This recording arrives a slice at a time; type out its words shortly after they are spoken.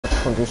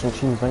Can't do some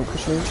team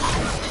vanquishes.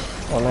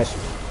 Oh, nice.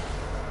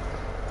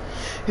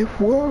 It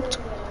worked!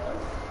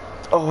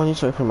 Oh, I need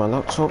to open my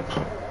laptop.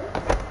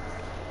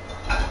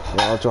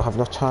 Yeah, I do have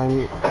enough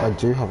time. I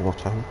do have enough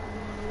time.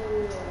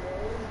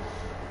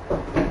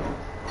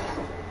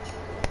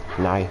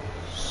 Nice.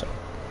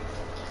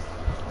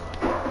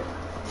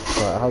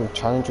 So I have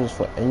challenges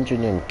for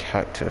engine and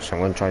cactus. I'm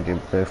going to try to do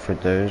both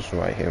of those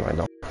right here, right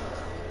now.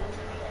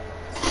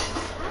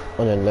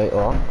 And then later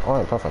on,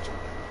 alright, perfect.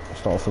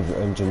 Start off with the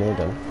engineer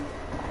then.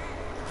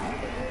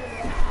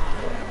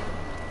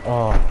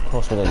 Oh, of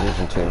course we're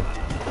losing team.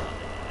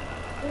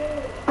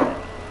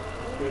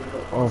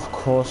 Of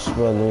course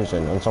we're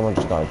losing, and someone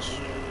just died.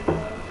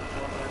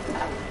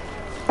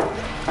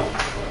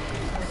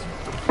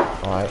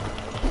 Alright.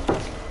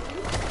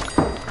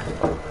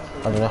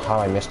 I don't know how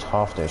I missed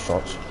half those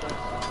shots.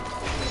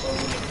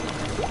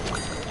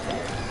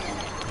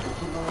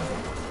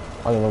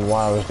 I don't know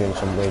why I was doing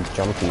some weird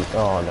jumpy.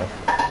 Oh no.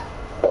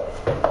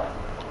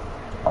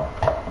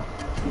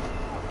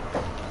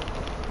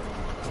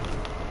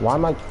 Why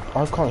am I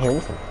can't hear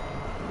anything.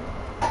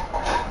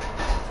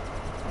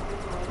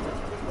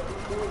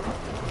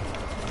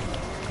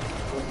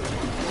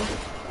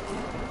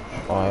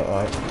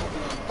 Alright.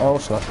 Oh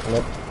snap,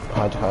 nope.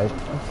 Hide.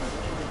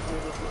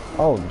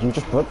 Oh, you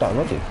just broke that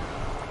already.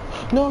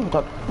 No,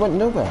 that went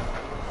nowhere.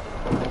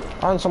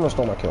 And someone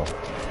stole my kill.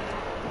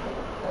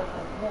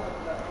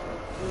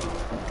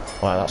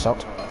 Alright, that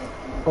sucked.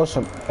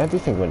 Also,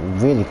 everything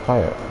went really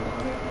quiet.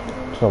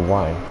 I don't know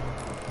why.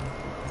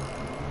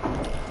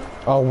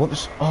 Oh,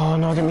 whoops. Oh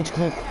no, I didn't mean to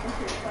click.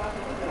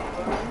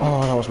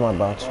 Oh, that was my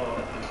bad.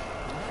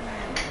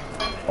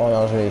 Oh, that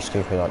was really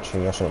stupid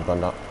actually. I should have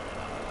done that.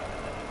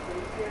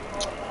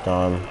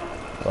 Damn.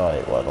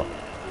 Right, whatever.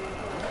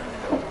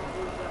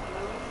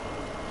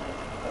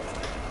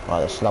 Right,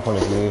 let's slap on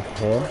his knee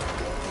here.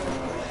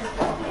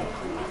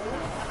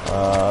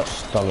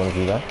 Stun on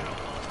you there.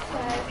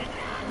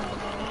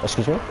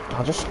 Excuse me?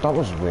 That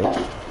was weird.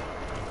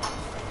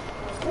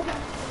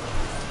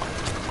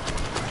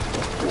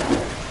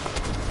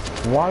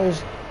 Why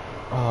is...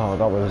 Oh,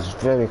 that was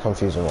very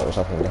confusing what was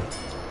happening there.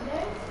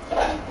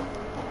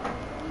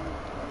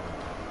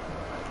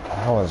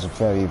 That was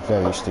very,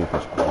 very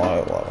stupid.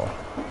 Alright, whatever.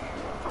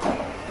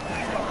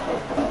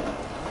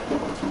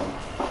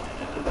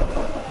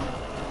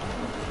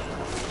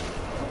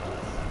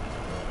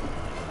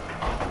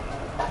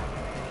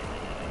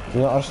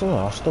 Yeah, I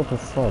still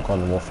prefer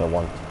Garden Warfare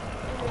 1.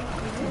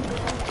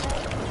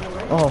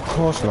 Oh, of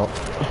course not.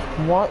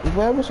 Why?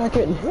 Where was I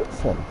getting hit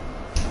from?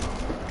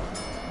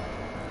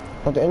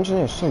 But the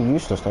engineer is so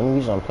useless. The only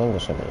reason I'm playing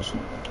this one is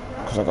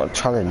because I got a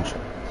challenge.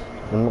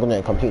 I'm not going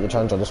to complete the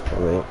challenge on this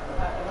rate.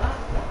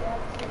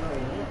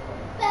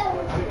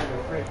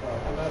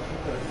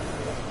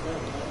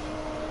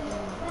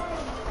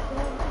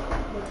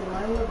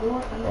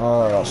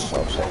 Oh, that's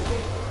so upset.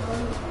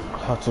 I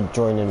had to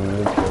join in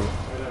mid-game.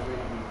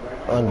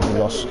 And we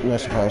lost, no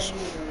surprise.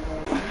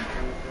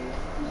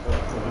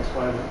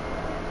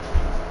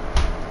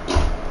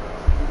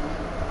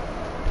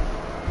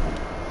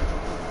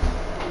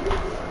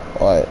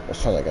 Alright,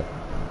 let's try that again.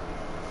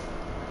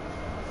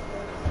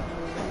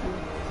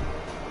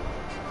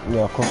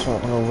 Yeah, of course I'm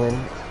not gonna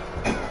win.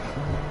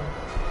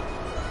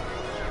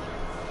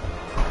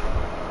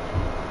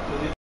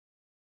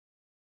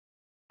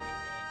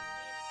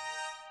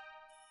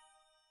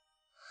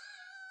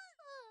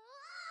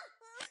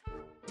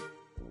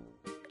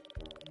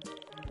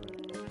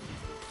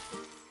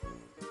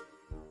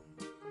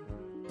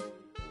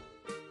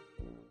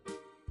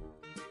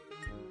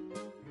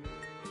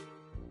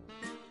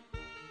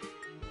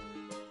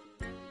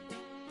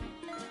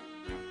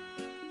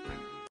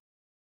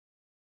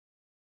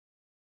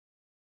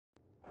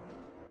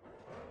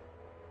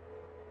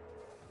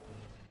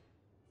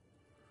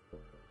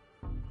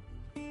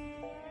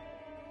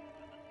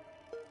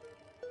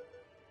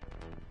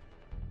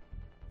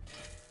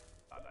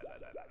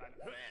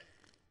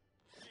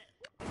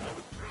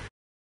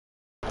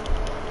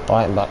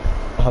 Alright, I'm back.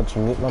 I had to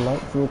mute my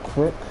mic real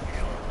quick.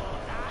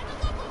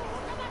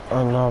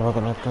 And now we're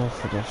gonna go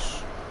for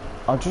this.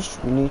 I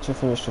just need to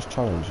finish this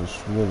challenge,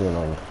 it's really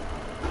annoying.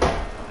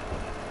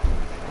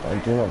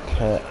 I do not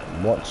care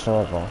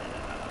whatsoever.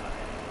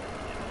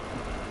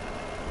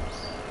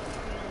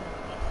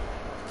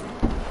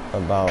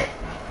 About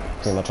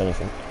pretty much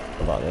anything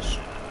about this.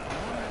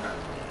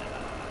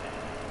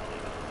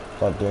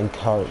 But the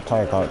entire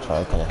character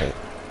I kinda hate.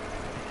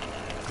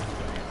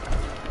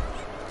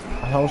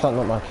 How is that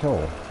not my kill?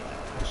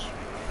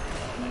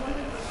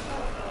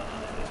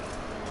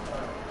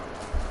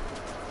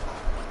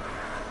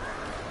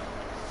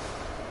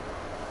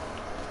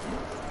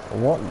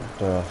 What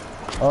the...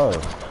 Oh,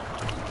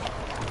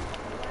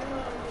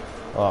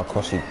 of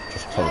course he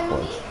just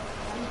teleported.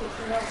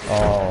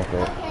 Oh,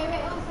 good.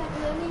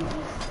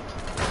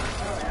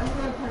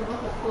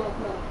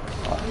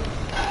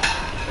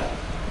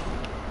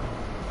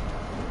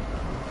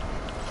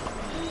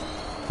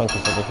 Thank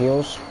you for the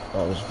heals.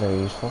 That was very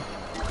useful.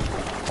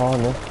 Oh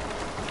no.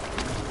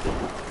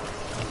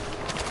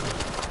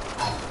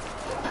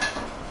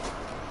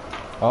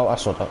 Oh, I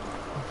saw that.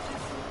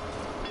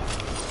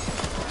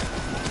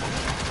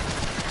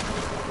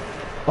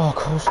 Oh, of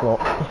course not.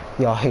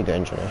 Yeah, I hate the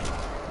engineer.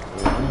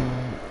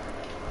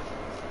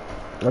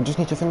 I just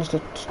need to finish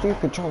the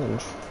stupid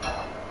challenge.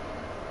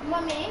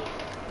 Mummy,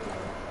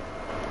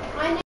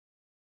 I know.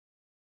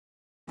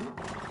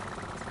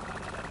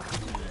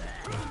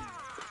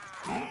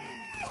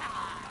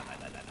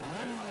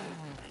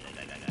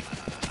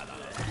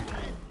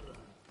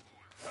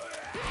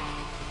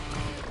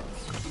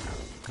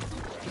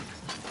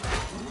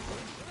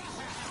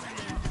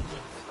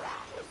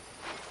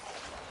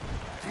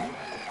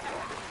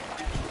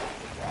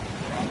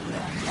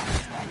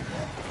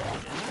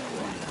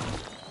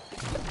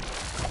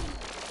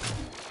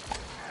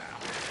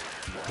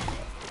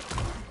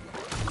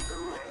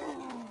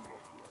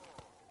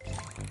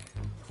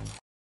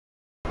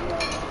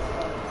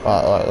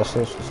 Alright, let's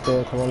do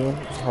it, come on,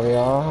 hurry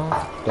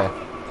up. There.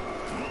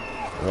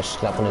 Just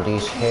slap one of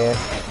these here.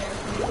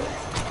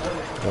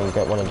 We'll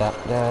get one of that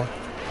there.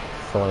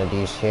 Throw one of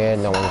these here,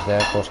 no one's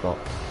there, of course not.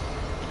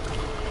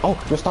 Oh,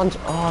 you're stunned.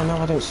 Oh no,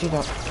 I didn't see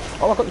that.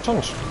 Oh, I got the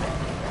challenge.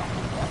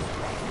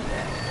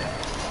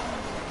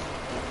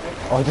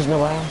 Oh, he doesn't know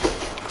where I am.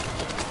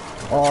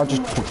 Oh, I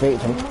just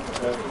baited him.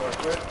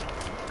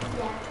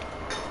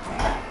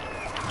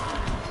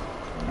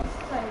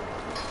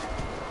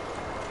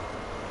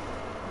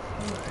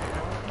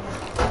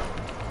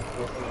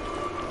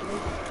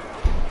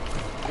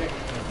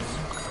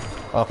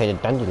 Okay, the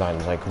dandelion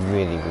is like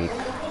really weak.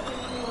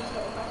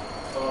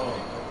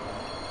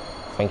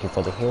 Thank you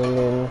for the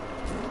healing.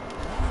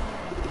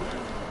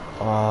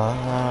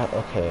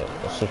 Okay,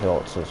 let's see who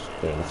else is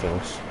doing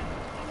things.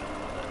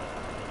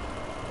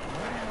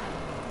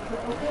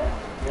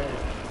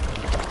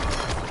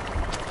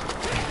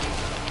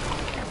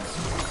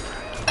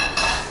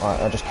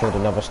 Alright, I just killed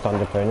another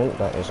stunned opponent.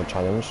 That is a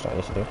challenge that I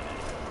need to do.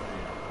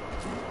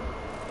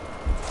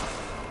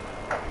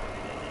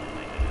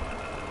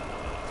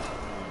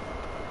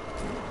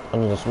 I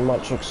need as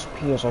much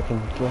XP as I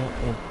can get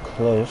in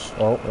close.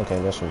 Oh, okay,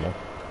 there's some more.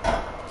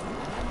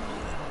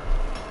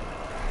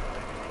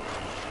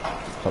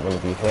 Got one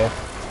of you here.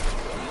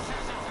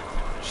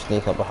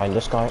 Sneak up behind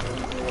this guy.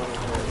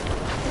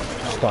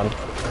 Stun.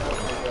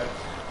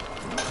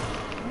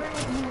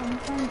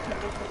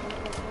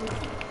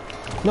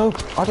 No,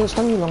 I didn't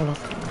stun you long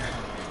enough.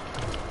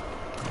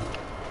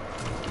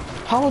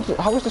 How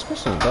is this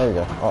missing? There we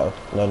go. Uh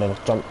oh, no,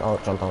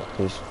 jump out,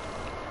 please.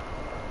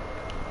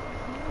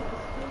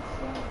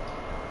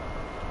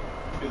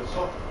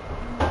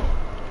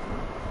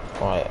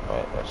 Alright,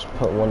 let's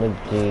put one of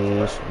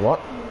these. What?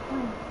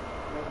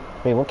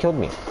 Wait, what killed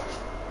me?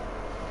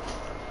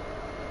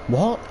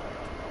 What?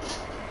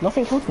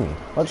 Nothing killed me.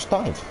 I just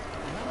died.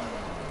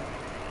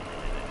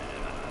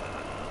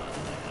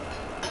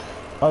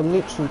 I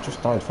literally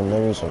just died for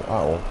no reason at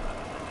all.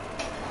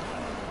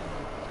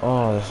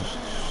 Oh, this is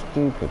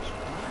stupid.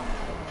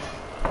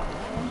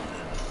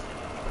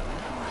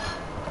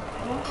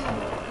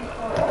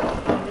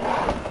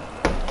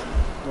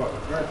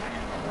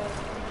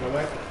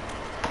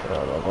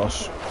 Oh my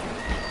gosh.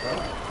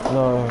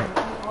 No.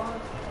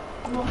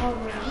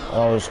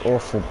 That was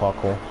awful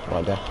parkour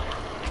right there.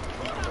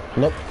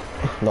 Nope.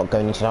 Not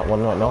going into that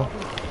one right now.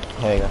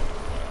 Here you go.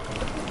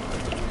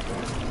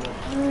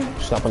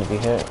 Snap one of you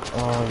here.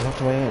 Oh, you have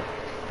to wait.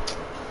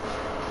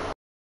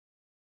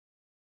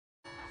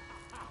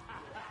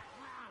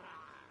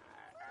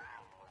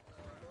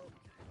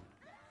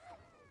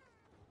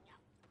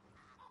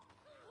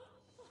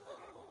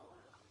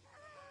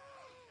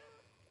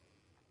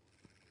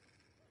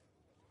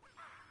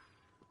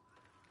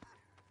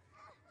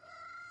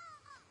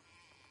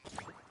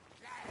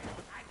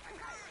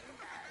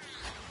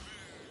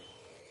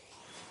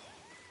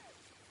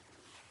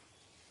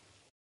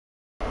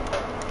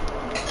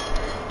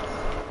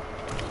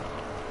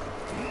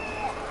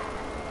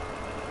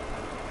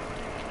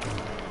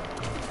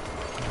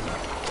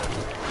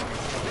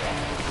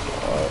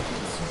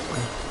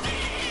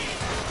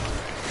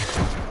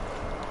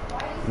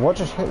 What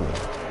just hit me?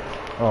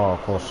 Oh,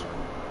 of course.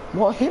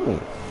 What hit me?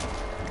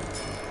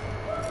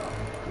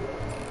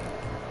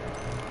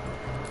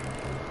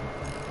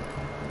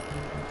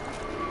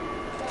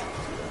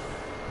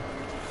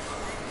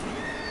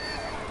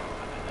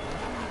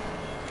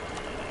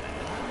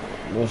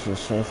 This is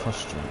so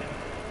frustrating.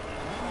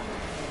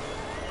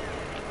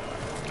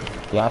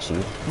 Yeah, I see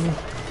you.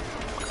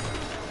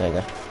 There you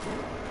go.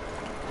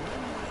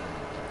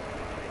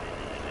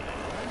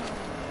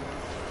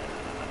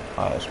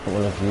 Alright, let's put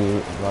one of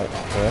you right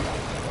here.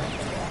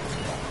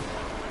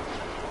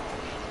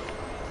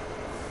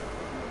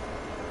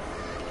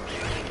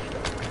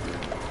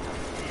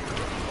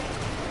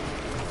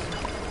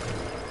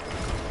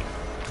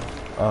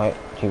 Alright,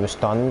 he was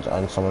stunned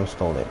and someone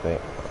stole it,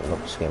 but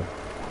not the skin.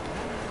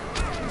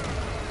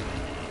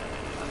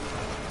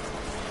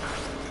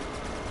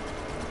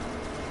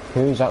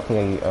 Who exactly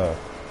are you?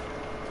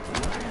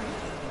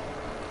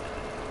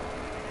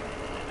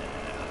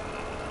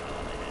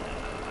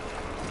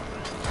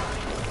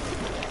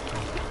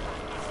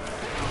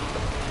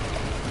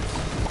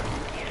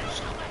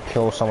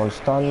 kill someone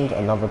stunned,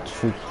 another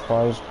 2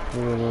 prize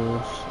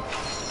pools.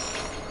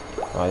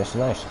 Oh, this is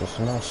nice, this is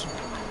nice.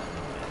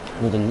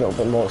 Need a little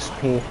bit more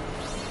XP.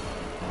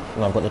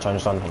 And I've got the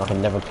challenge done, and I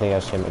can never play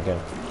as him again.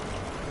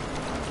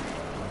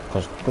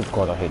 Because, good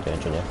god, I hate the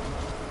engineer.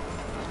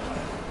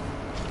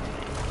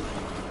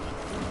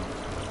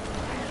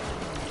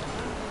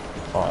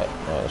 Alright,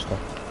 let's go.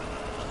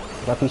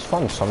 Like, he's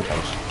fun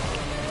sometimes.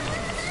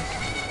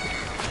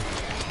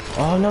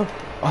 Oh no!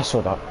 I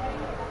saw that.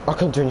 I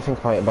couldn't do anything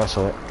about it, but I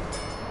saw it.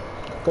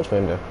 Good for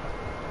him though.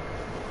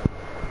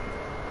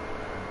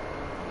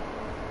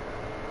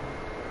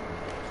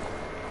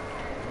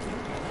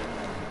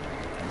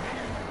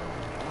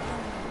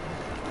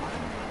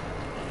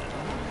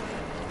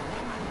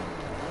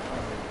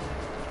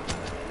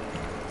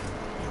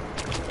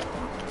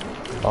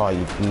 Oh,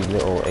 you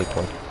little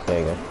acorn. There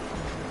you go.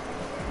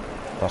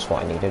 That's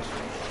what I needed.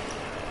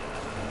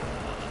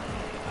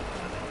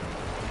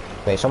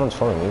 Wait, someone's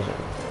following me, is it?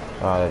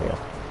 Ah, there we go.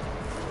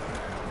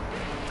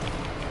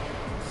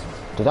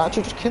 Did I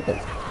actually just kill him?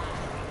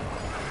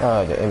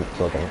 Oh, the imp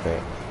killed him, great.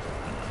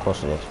 Of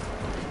course it did.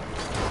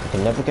 You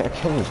can never get a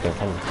kill in this game,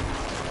 can you?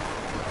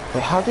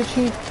 Wait, how did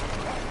he...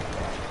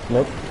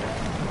 Nope.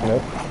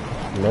 Nope.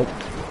 Nope.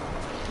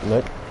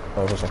 Nope.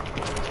 Oh, who's that?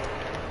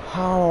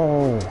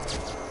 How?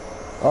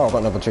 Oh, I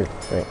got number 2.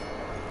 Wait.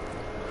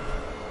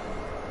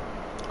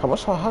 How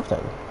much do I have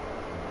then?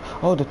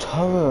 Oh, the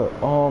turret.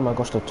 Oh my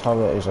gosh, the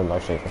turret is a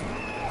lifesaver.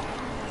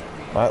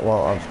 Right,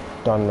 well, I've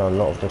done a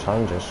lot of the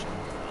challenges.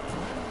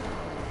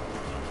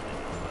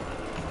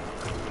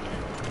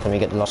 Can we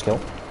get the last kill?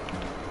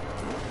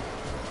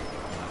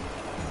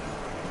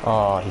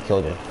 Oh, he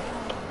killed it.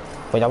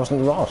 Wait, that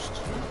wasn't the last.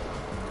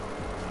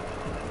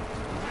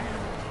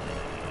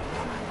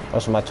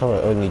 Also, my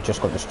turret only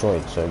just got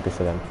destroyed, so good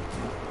for them.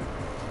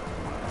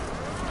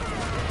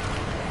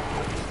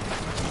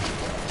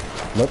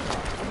 Nope.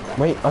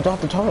 Wait, I don't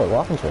have the turret.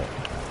 What happened to it?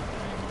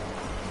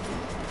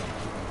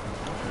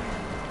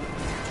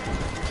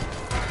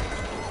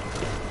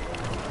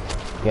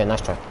 Yeah,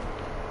 nice try.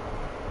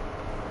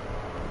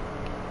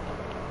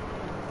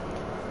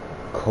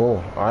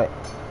 Cool. Alright.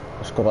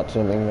 Let's go back to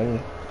the main menu.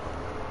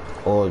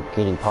 Or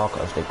Giddy Park,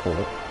 as they call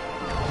it.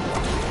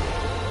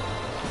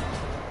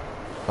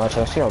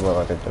 Actually, let's see how well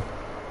I did though.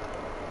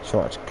 See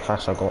what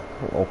cash I got,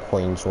 or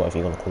coins, whatever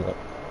you want to call it.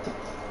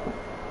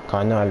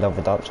 I know I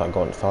leveled up, so I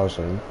got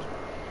 1,000.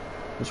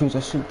 Which means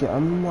I should get a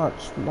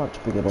much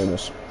bigger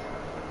bonus.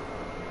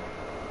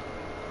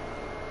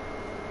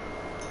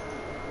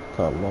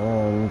 Come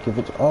on, give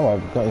it... Oh,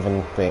 I'm not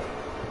even... Wait.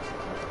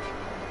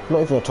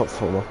 Not even a top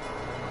 4 though.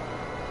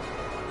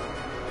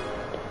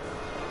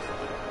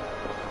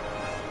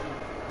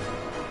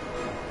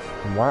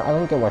 Why? I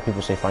don't get why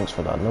people say thanks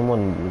for that. No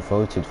one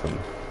voted for me.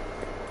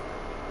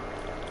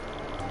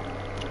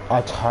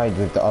 I tied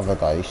with the other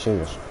guy, are you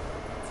serious?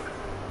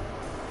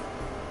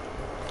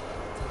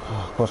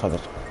 Of course I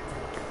did.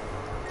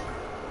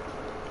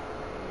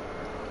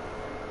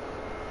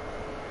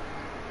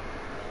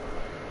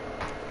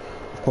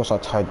 Of course I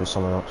tied with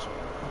someone else.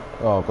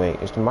 Oh great,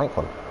 it's the mic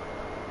one.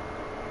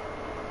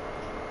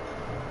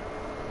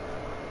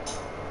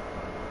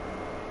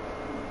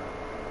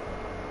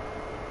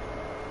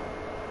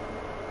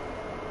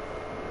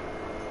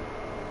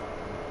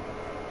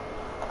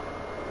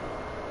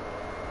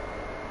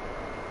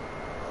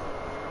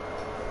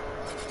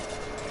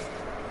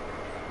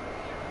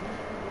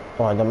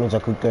 Alright, that means I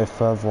could go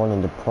further on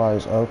in the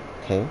prize.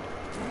 Okay.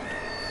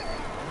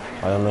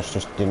 I almost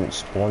just didn't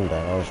spawn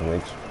there, I was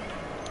weird.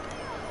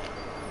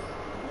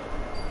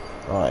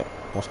 Alright,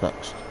 what's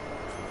next?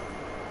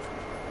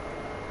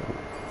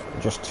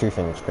 Just 2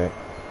 things, great.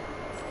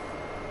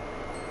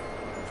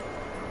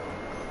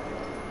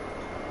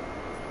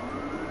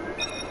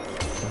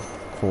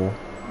 Cool.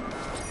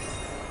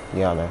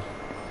 Yeah, I know.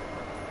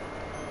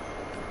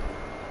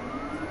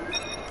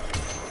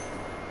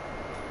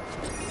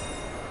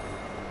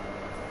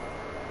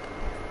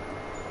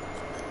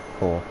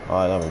 Cool.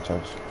 Alright, that makes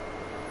sense.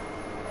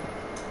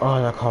 Oh,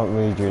 and I can't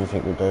really do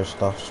anything with those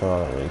stuff, so I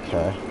don't really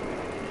care.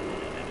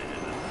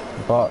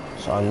 But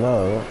I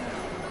know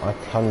I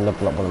can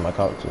level up one of my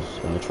characters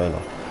in the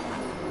trainer.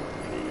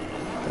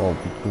 Or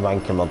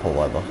rank him up or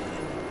whatever.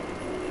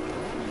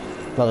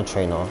 Not the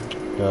trainer,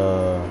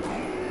 the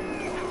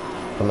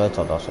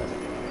promoter does it.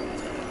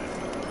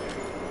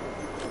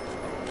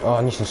 Oh,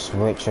 I need to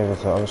switch over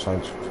to the other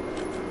side.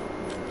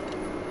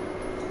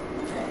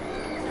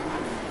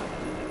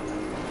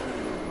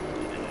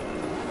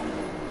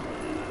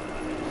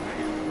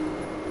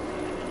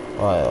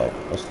 Alright,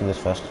 let's do this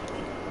first.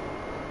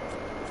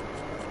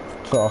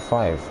 2 out of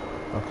 5.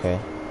 Okay.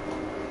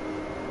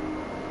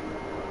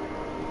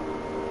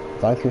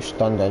 Vanquish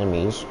stunned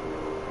enemies.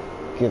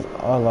 Give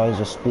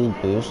allies a speed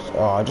boost.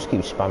 Oh, I just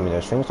keep spamming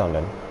those things down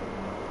then.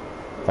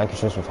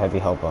 Vanquishes with heavy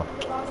helper.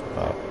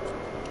 Alright.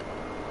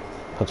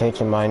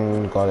 Potato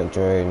mine, garlic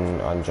drone,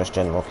 and just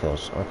general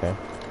kills. Okay.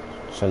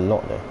 It's a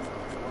lot there.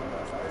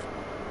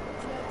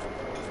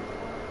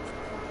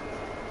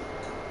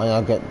 And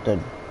I get the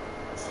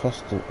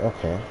festive.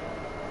 Okay.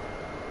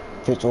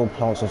 fits all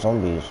plants and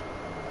zombies.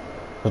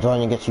 But I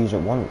only get to use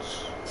it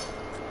once.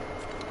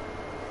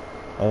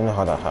 I don't know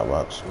how that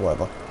works.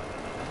 Whatever.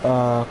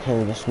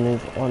 Okay, let's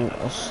move on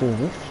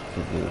swiftly.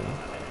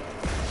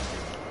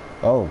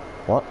 Oh,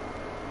 what?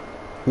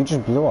 You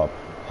just blew up,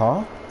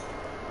 huh?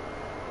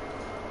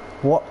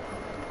 What?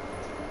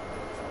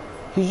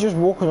 He's just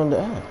walking on the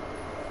air.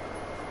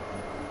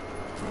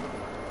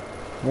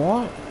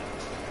 What?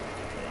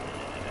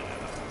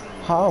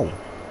 How?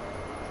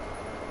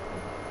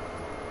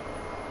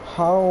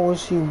 How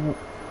is he?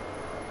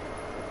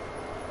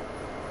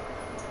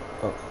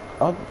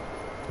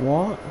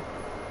 What?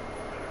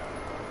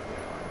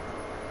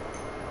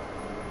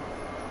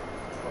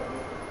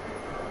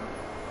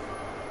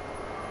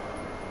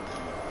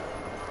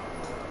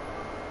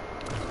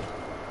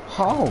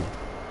 How?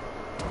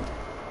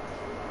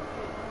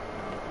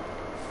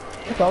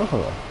 Get down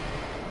from there.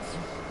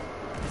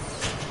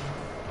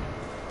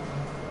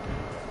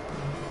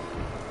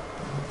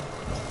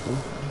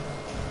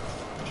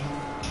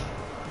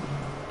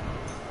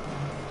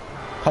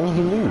 Can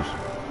he lose?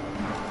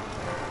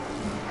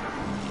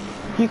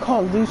 He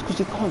can't lose because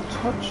he can't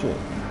touch it.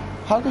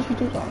 How did he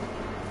do that?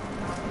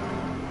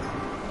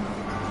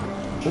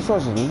 This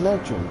guy's a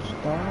legend.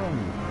 Damn.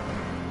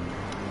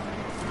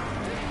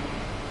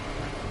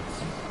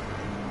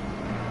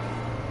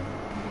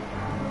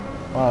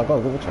 Oh, I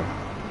gotta give it to him.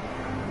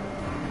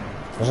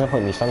 There's no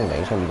point in me standing there,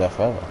 he's gonna be there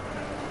forever.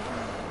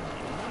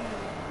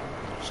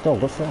 Still,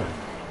 good for him.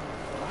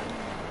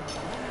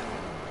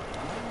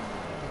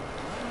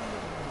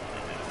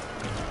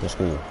 Let's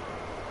go.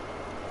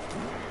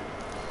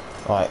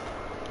 Alright.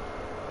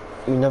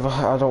 I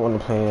don't want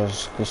to play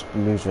as this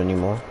loser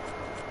anymore.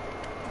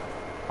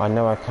 I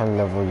know I can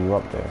level you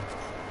up though.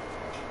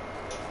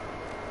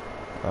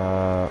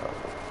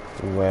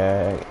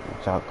 Where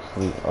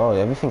exactly? Oh,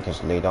 everything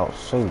is laid out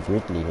so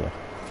weirdly here.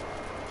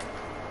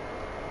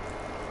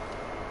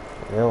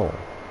 Ew.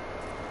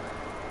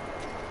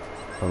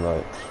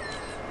 Remote.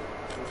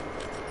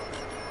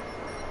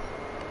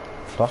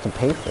 Do I have to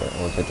pay for it,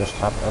 or does it just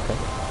happen? Okay.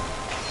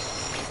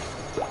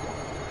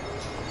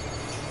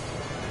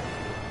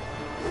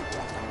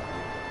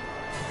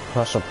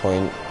 Pressure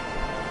point.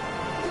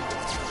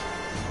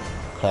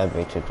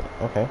 Collaborated.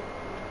 Okay.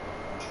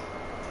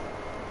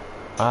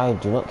 I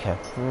do not care.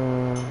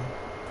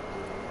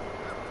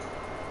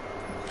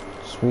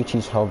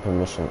 Sweetie's helper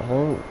mission.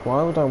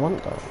 Why would I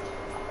want that?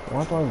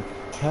 Why do I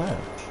care?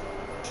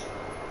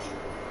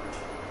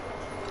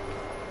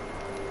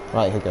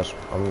 Right, who goes?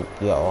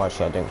 Yeah, oh,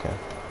 actually I don't care.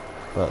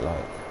 But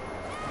like,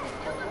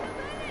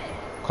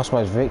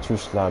 customize victory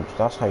slabs.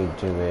 That's how you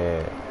do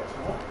it.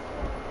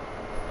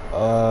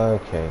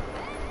 Okay.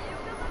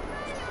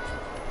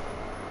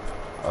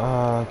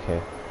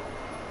 Okay.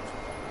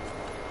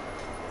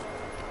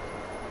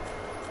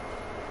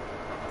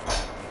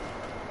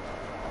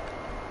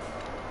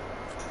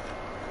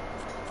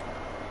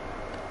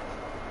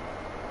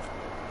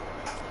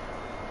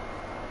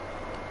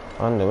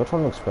 I don't know, which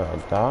one looks better?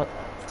 That?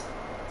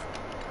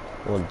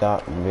 Or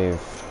that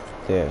with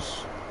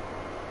this?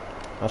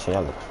 Actually,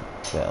 that looks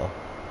better.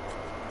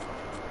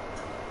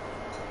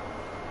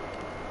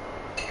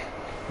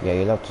 Yeah,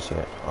 you love to see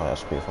it. Oh,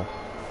 that's beautiful.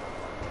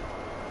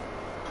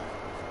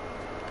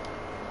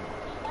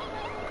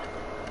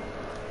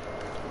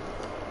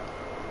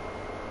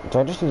 Do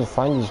I just need to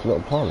find these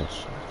little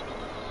plants?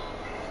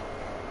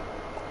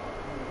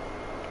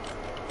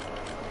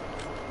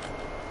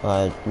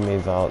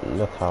 Move out,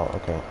 look out,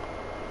 okay.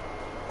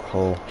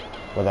 Cool.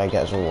 What do I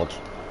get as rewards?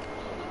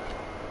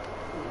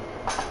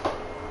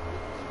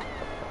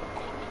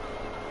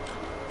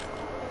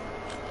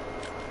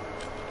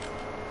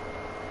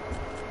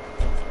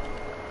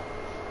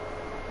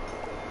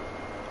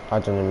 I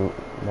don't know,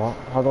 what?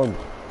 How do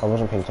I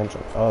wasn't paying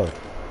attention. Oh.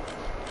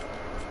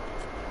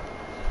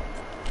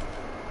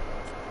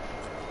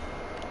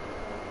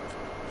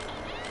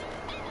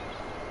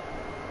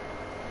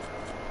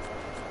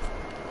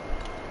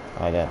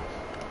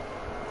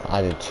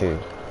 I did two.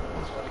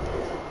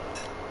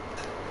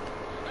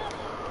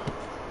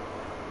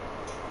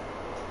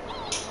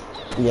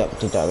 Yep,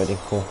 did that already,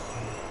 cool.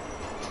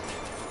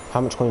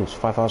 How much coins?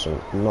 5,000,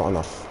 not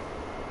enough.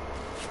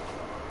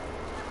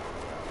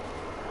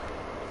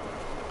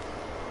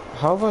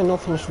 How have I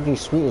not finished with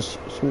these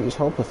sweetest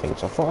helper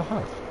things? I thought I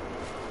have.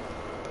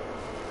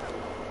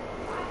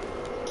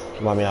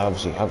 Well, I mean, I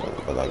obviously haven't,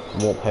 but like,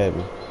 walk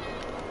home.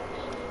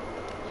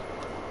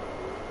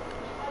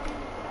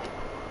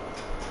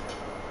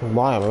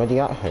 Why? I'm already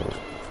at home.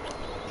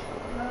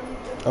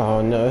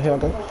 Oh no, here I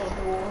go.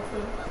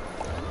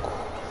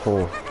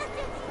 Cool.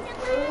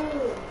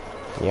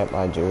 Yep,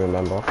 I do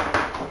remember.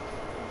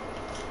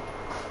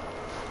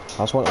 I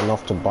just want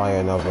enough to buy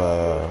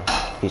another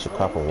piece of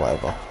crap or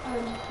whatever.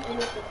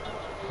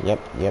 Yep,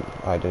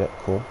 I did it.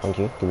 Cool, thank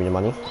you. Give me the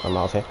money. I'm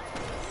out of here.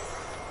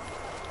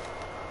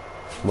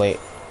 Wait.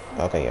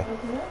 Okay, yeah.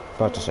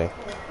 About to say.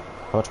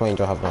 How much money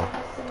do I have now?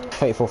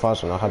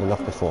 34,000. I had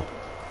enough before.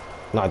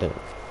 No, I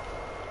didn't.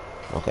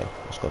 Okay,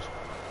 that's good.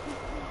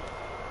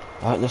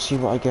 Alright, let's see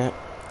what I get.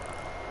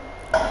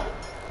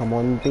 Come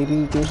on,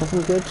 baby, do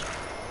something good.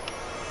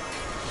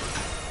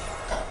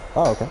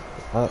 Oh, okay.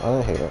 I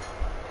don't hate it.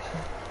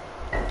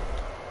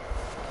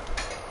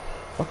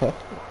 Okay.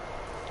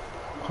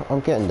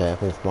 I'm getting there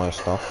with my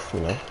stuff,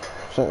 you know.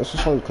 So it's a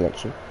solid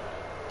collection.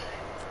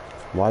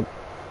 Why?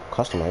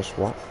 Customize?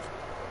 What?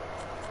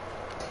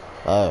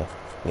 Oh,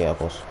 yeah, of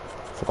course.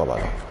 Forgot about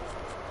that.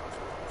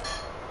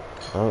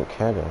 I don't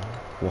care though,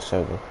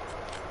 necessarily.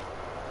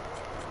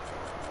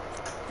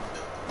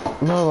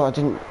 No, I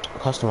didn't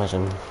customize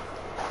them.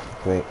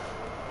 Great.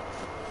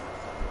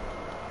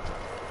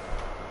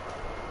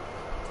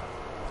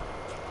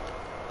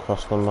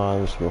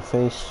 Customize your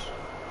face.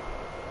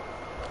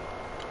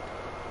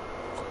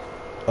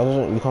 Oh,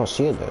 doesn't, you can't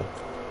see it though.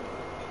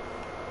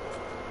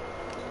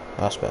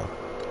 That's better.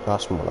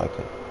 That's more like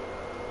it.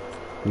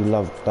 You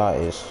love,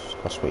 that's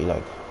what you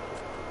like.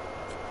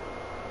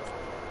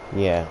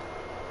 Yeah.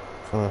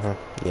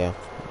 Yeah.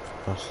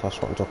 That's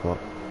what I'm talking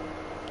about.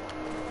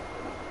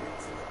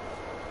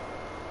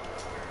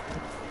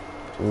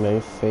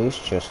 No face,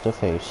 just a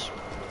face.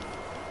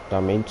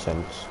 That made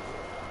sense.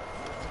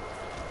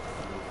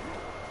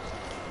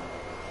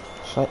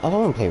 So I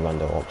don't want to play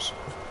rando ops.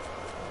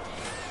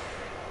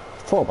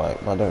 Thought about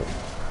it, but I don't.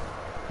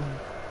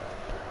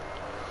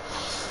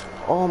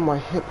 Oh, my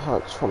hip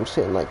hurts from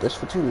sitting like this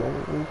for too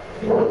long.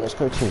 Let's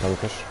go team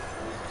bunkers.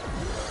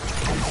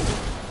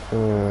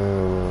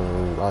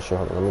 Actually,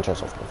 hold on, let me try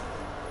something.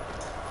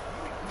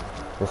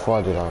 Before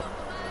I do that,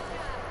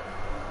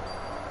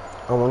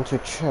 I want to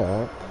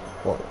check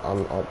what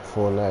I'm up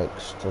for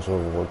next as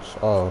rewards.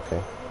 Oh,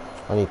 okay.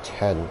 I need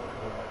 10.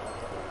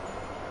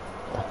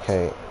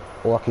 Okay.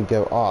 Or I could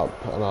go up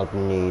and I'd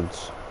need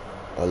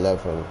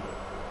 11.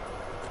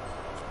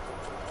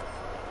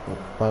 I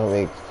don't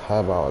really care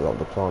about a lot of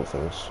the plant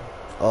things.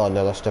 Oh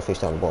no, that's definitely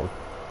down the bottom.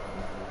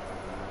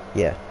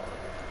 Yeah.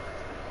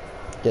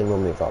 Then we'll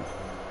move up.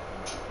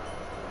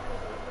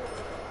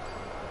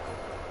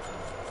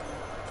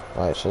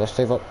 Right, so let's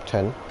save up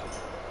 10.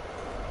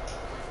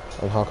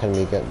 And how can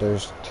we get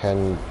those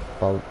 10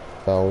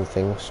 bell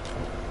things?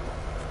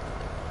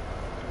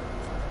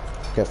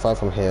 Get 5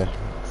 from here,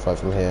 5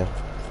 from here.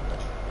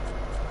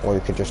 Or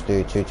you could just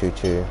do 2, 2,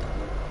 2,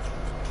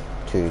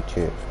 2,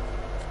 2.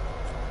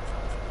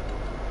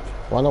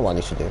 Well, I know what I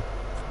need to do.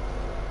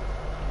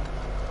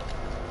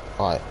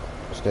 Alright,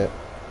 let's do it.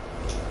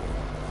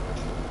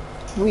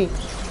 Wait.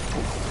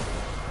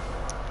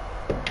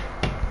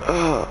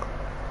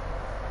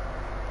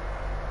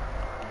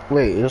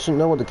 Wait, it doesn't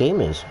know what the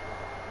game is.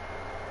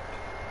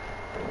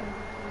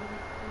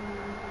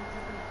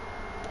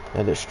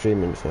 Edit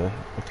stream info.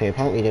 Okay,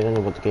 apparently they don't know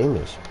what the game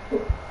is.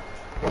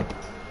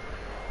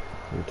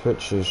 And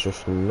Twitch is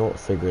just not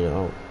figuring it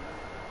out.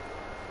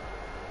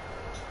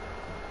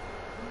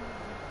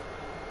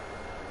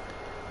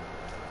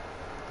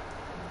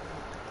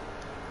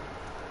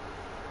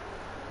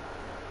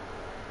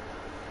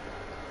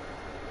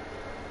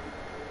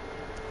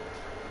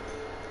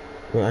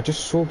 Wait, I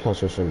just saw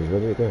Plasma Zombies,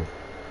 where did it go?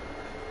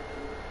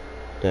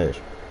 There it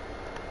is.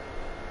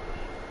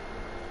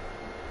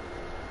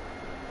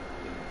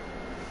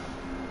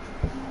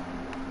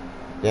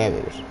 There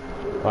it is.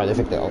 Right, they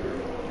fixed it out.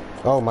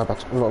 Oh, my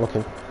bad, I'm not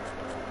looking.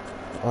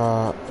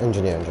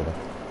 Engineer.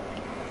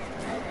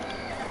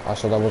 I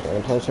said I wasn't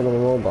going to play him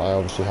anymore, but I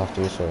obviously have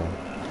to, so...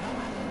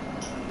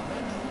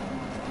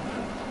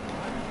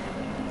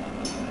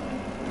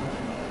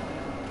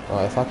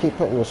 Alright, if I keep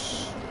putting the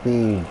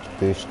speed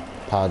boost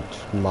pad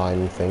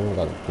mine thing,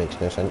 that makes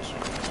no sense.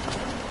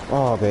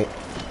 Oh, great.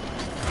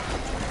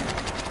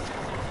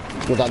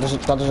 Yeah, that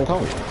doesn't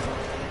count.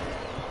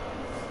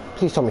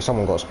 Please tell me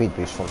someone got a speed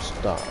boost from the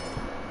start.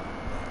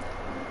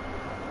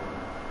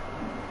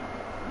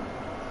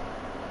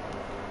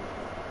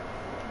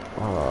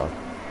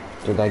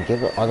 Did I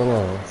give it? I don't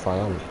know if I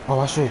am. Oh,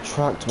 I should have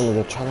tracked one of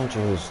the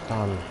challenges.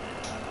 Damn.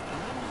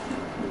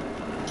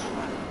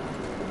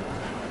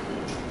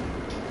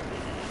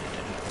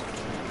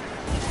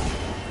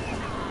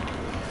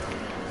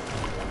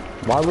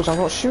 Why was I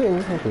not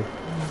shooting? Thank you.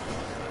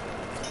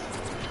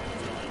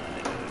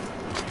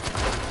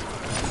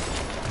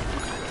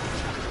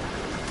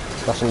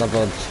 That's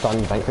another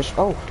stunned vanquish.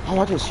 Oh,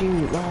 I didn't see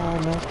you. Oh,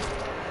 no.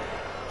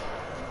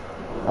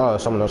 Oh,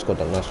 someone else got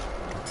that. Nice.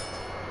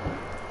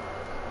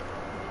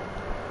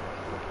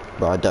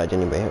 But I died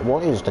anyway.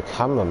 What is the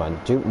cameraman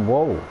do?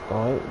 Whoa,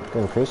 alright,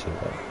 going crazy.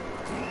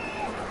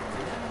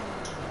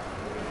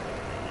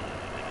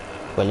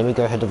 Wait, let me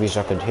go ahead of you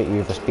so I can hit you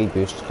with a speed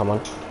boost. Come on.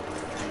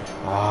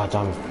 Ah,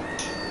 damn.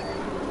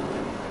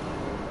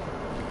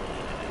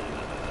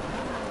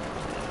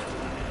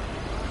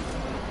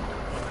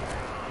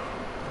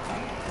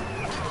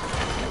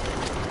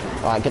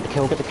 Alright, get the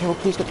kill,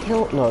 please get the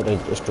kill. No, they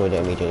destroyed it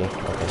immediately.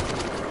 Okay.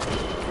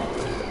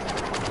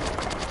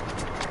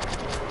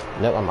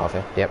 Nope, I'm out of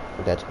here. Yep,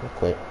 I'm dead.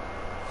 Quit.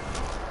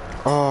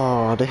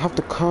 Oh, they have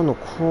the kernel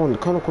corn. The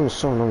kernel corn is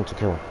so annoying to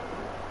kill.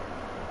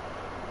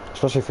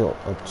 Especially if you're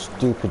a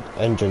stupid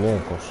engineer,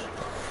 of course.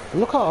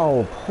 Look at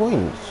our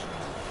points.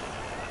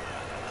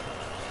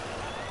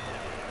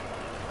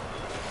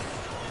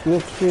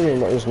 You're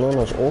doing what is known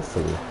as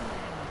awful.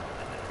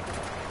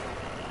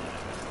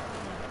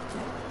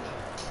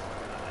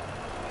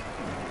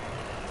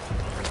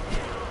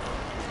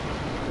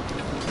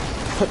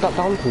 Put that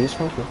down, please.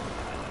 Thank you.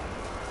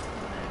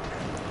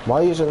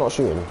 Why is it not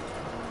shooting?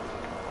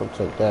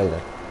 There you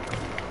go.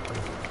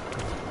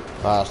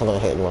 That's not gonna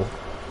hit anyone.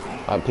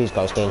 Alright, please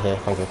guys, stay in here.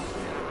 Thank you.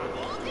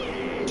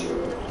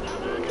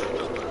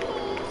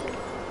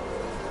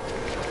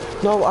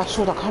 No, I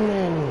saw that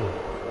coming.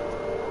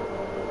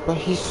 But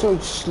he's so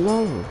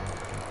slow. And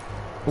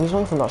he's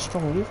not even that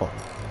strong either.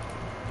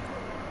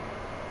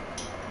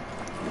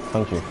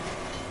 Thank you.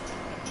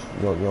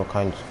 You're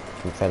kind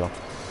fella.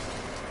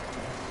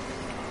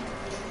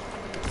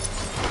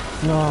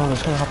 No,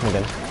 it's gonna happen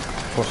again.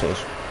 Of course it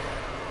is.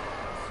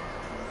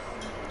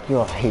 I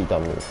hate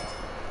that move.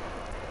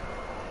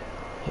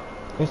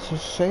 It's the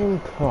same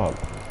crap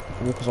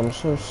because I'm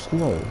so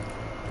slow.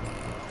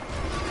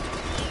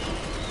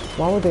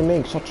 Why would they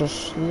make such a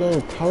slow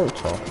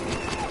character?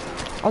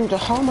 And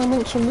how am I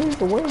meant to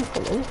move away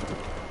from anything?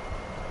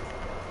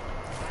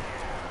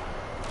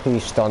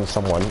 Please stun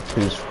someone,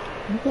 please.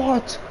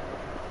 What?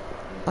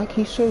 Like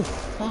he's so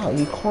fat,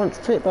 he can't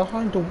fit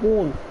behind the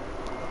wall.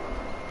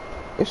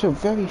 It's a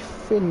very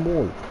thin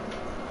wall.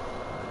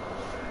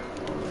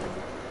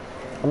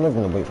 I'm not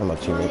gonna wait for my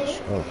teammates.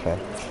 I don't care.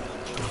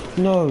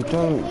 No,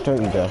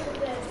 don't you dare.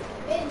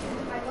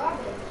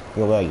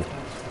 Yo, where are you?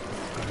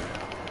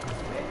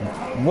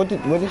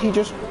 Where did he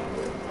just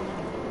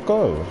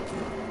go?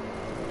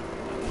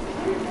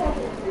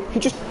 He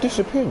just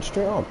disappeared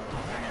straight up.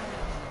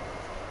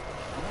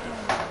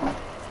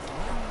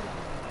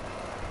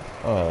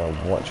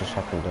 What just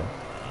happened there?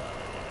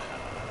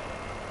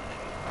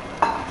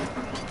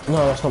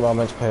 No, that's not what I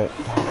meant to put it.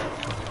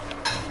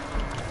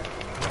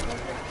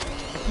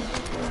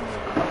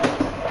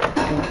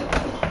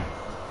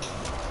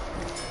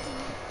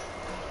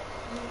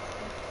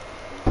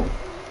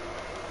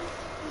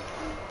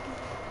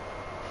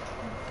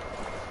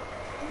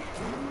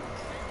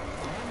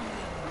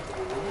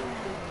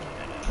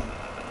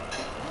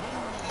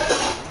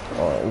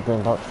 Alright, we're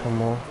going back for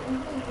more.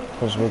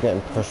 Because we're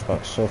getting pushed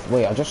back so...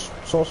 Wait, I just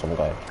saw some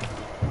guy.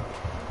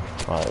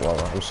 Alright, well,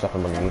 I'm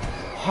slapping on you.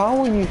 How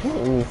are you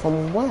hitting me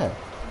from where?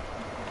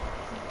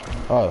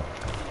 Oh,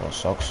 that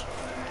sucks.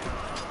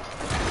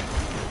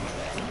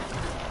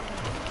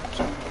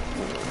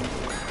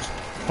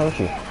 Thank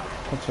you.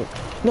 That's it.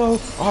 No,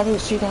 I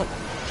didn't see that.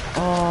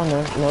 Oh,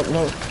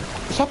 no.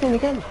 It's happening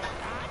again.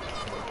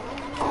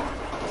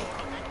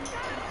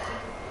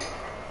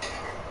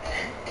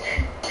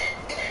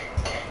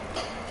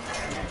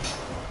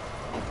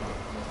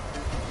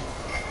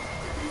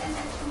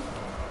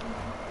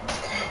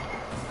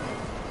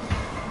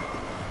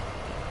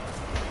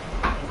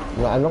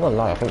 Well, I'm not gonna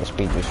lie, I think the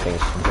speed boost thing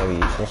is very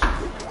useless.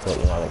 But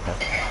you know, I don't care.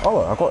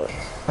 Oh, I got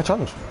a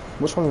challenge.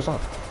 Which one was that?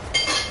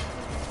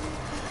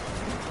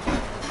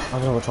 I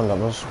don't know which one that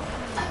was.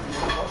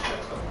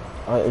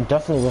 It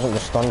definitely wasn't the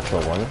stun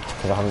kill one,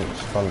 because I haven't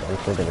stunned and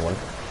killed anyone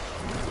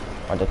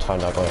at the time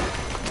I got it.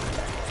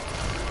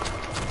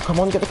 Come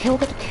on, get the kill,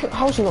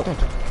 How is he not dead?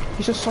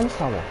 He's a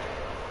sunflower.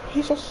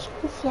 He's a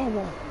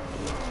sunflower.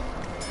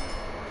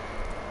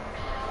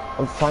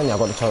 And finally, I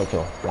got the turret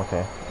kill.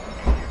 Okay.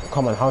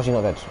 Come on, how is he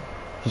not dead?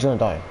 He's gonna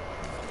die.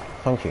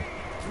 Thank you.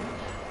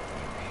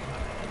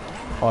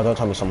 Oh, don't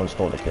tell me someone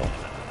stole the kill.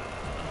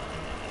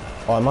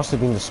 Oh, it must have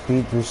been the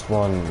speed boost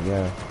one,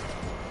 yeah.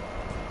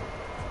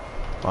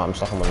 Oh, I'm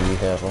stuck on one of you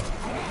here as well.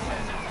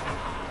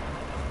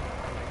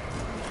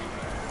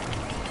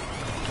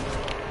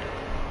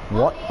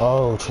 What?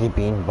 Oh, chili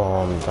bean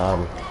bomb,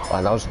 damn.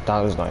 Oh, that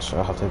was nice.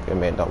 I have to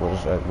admit that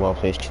was a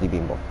well-placed chili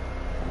bean bomb.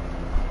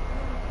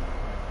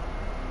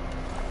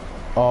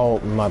 Oh,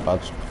 my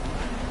bad.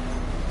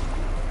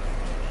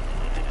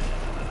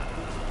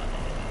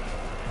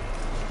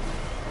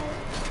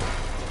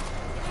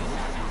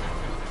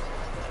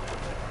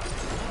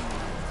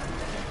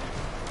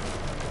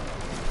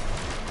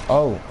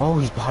 Oh,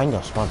 he's behind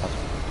us, my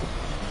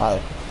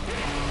bad.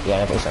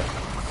 Yeah, but it's like,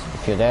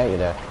 if you're there, you're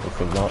there. If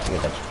you're not,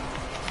 you're dead.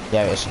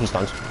 Yeah, he's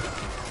stunned.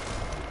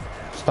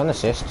 Stun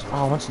assist?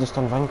 Oh, I wanted to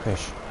stun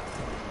Vanquish.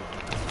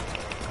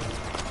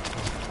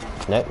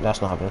 No,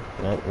 that's not happening.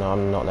 No,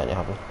 I'm not letting it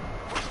happen.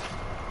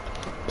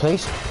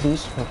 Please,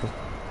 thank you.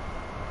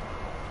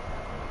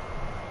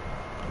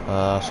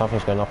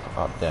 Something's going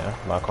up there,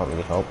 but I can't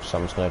really help, so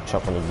I'm just gonna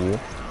chop on the U.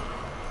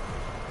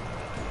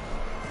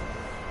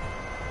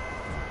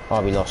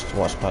 Oh, we lost.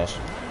 What a surprise.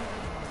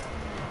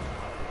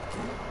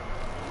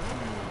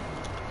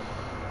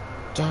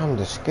 Damn,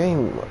 this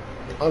game.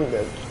 I'm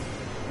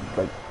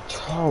like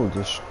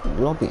childish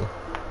lobby.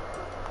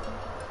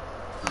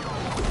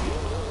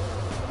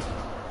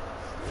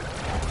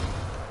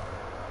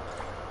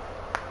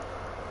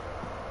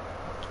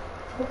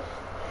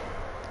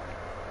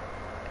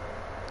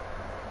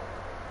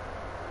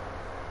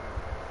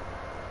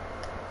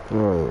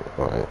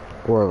 Right,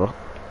 whatever.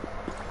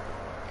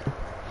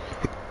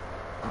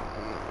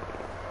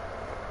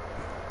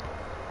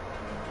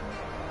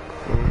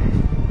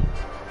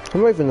 I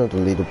don't even know the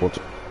leaderboard.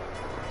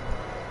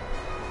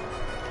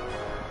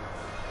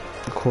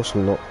 course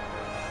I'm not.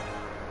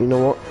 You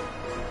know what?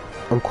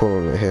 I'm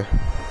calling it here.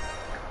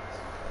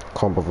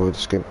 Can't bother with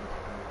this game.